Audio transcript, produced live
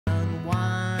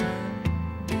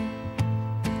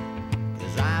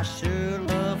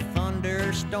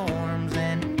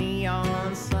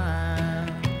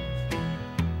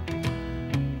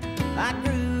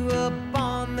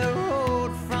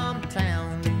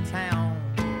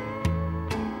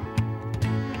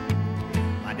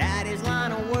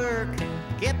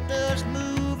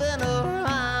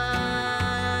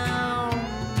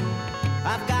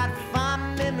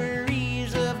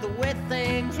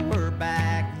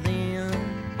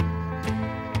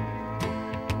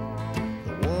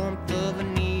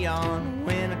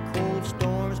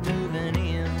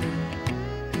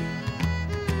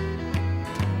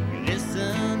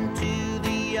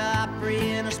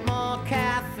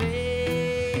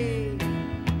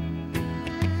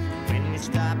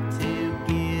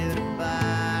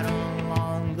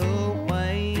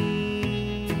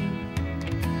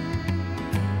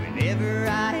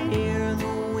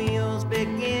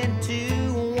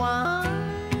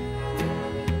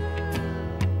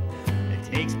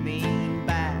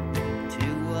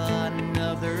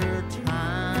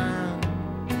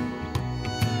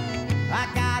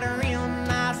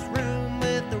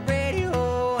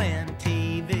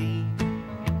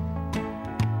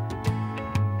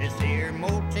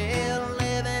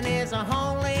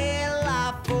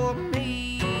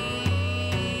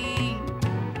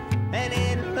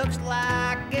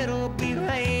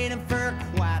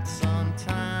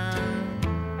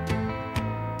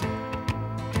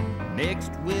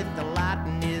Mixed with the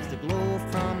lightning is the glow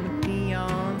from the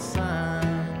neon sign.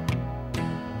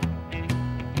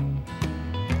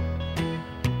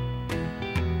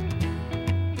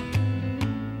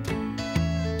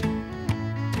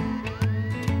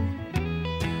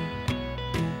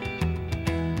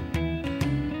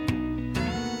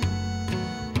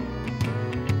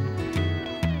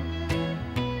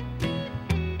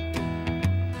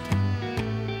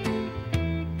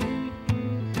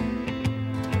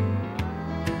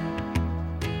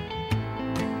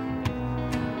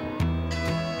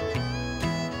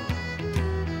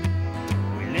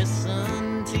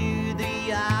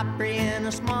 In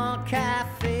a small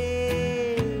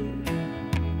cafe,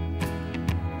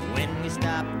 when we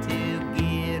stop to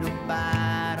get a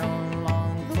bite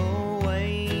along the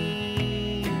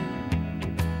way,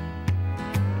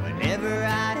 whenever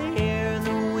I hear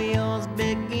the wheels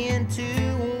begin to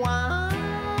whine,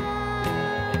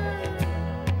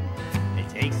 it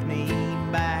takes me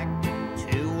back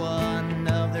to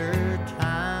another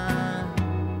time.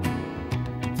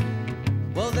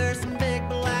 Well, there's some big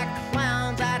black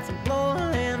clouds that's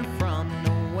blowing from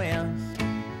the west.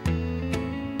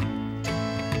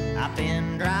 I've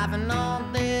been driving all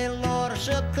day, Lord, I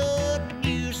sure could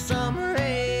use some rest.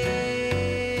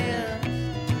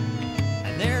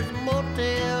 And there's a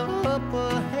motel up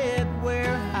ahead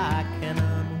where I can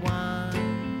unwind,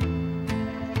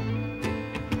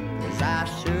 'cause I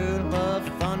sure love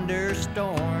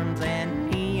thunderstorms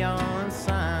and neon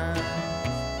signs.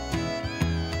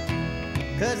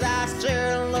 'Cause I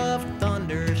sure love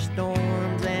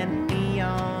thunderstorms and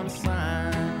neon signs.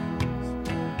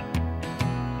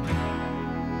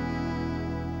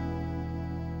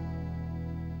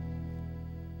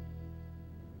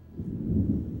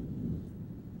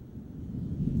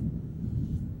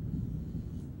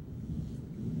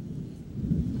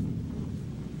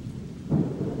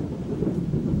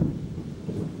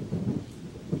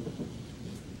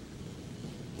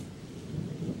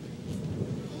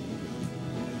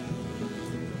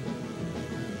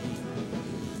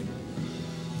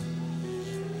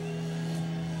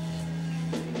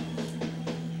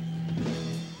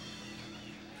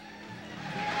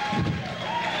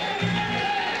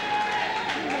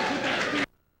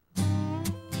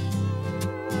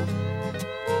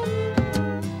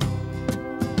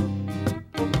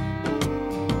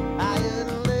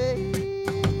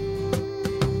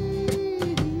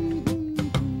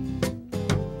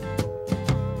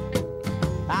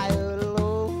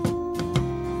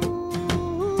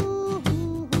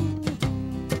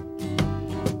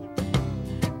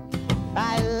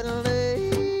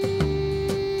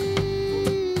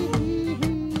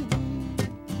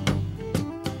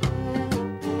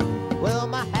 Well,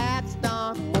 my hat's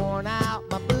done worn out,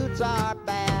 my boots are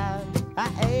bad.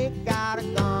 I ain't got a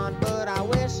gun, but I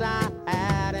wish I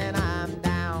had, and I'm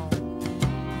down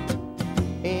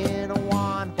in a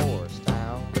one-horse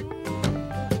town.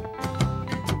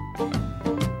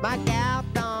 My gal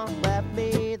done left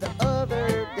me the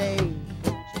other day.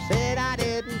 She said I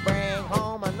didn't bring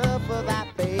home enough of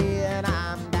that pay, and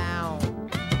I'm down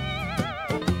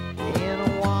in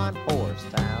a one-horse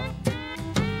town.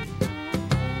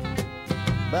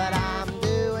 But I'm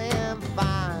doing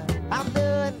fine, I'm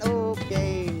doing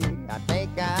okay. I think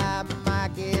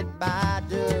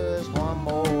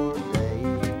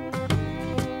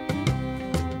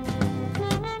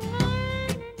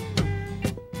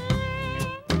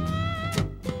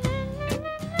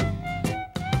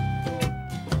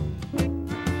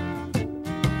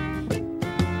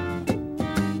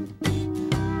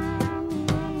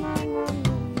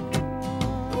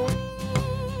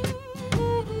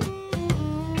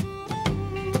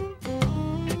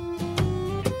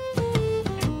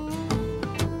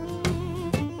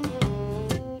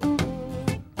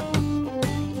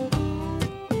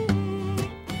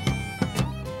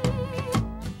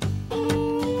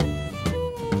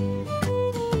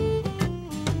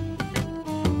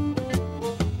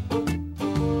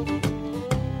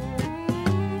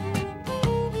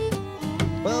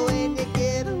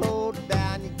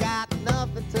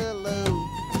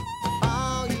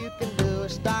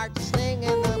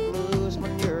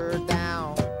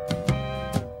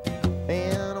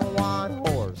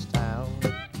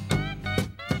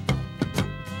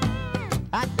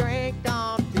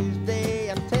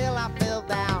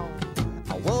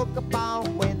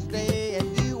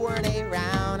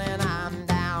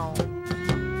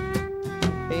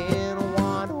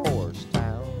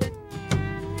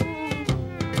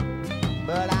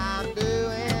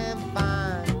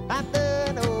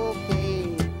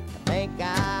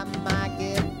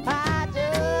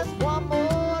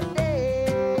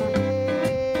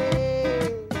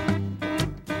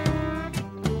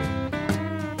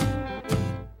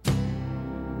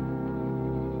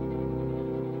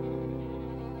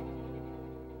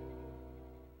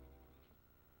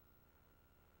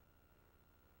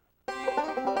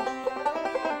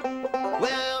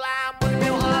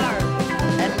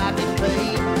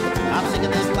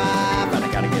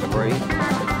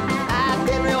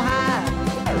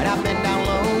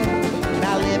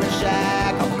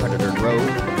country dirt road.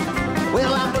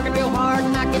 Well, I'm working real hard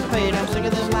and not getting paid. I'm sick of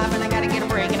this life and I gotta get a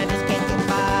break and I just can't get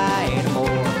by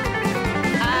anymore.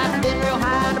 I've been real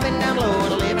high and I've been down low. I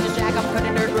live in a shack off a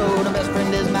country dirt road. My best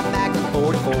friend is my Magnum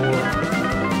 44.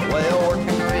 Well,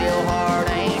 working real hard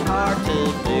ain't hard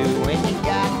to do when you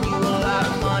got you a lot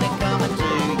of money coming to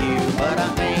you. But I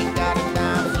ain't got a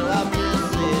dime, so I'll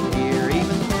just sit here.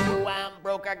 Even though I'm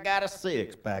broke, I got a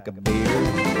six-pack of beer.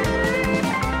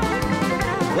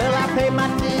 Well, I pay my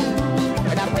dues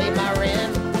and I pay my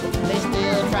rent. They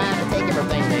still trying to take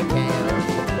everything they can.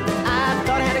 I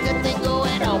thought I had a good thing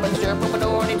going on, but the sheriff opened the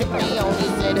door and he took me on. He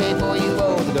said, hey boy, you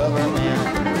owe the government.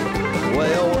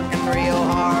 Well, working real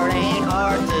hard ain't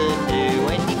hard to do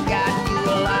when you got you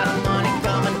a lot of money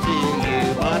coming to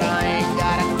you. But I ain't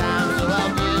got a dime, so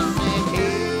I'll just sit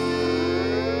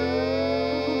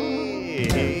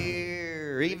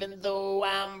here. Even though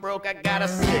I'm broke, I got a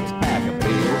six-pack of beer.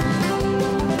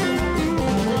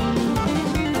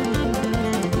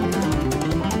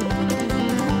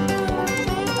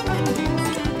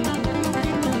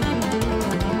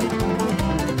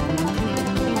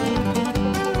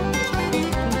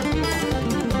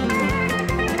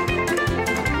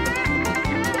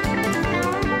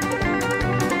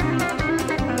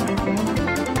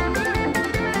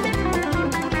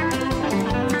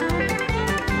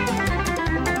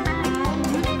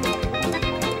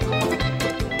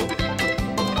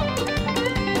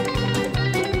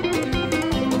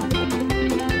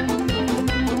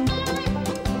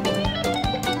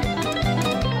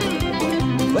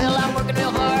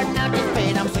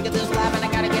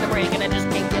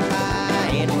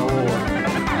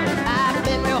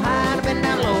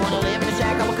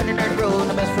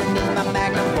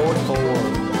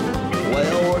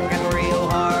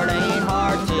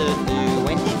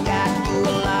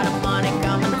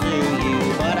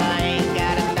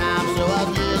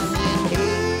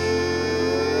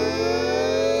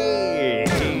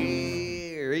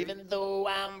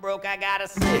 I got a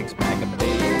six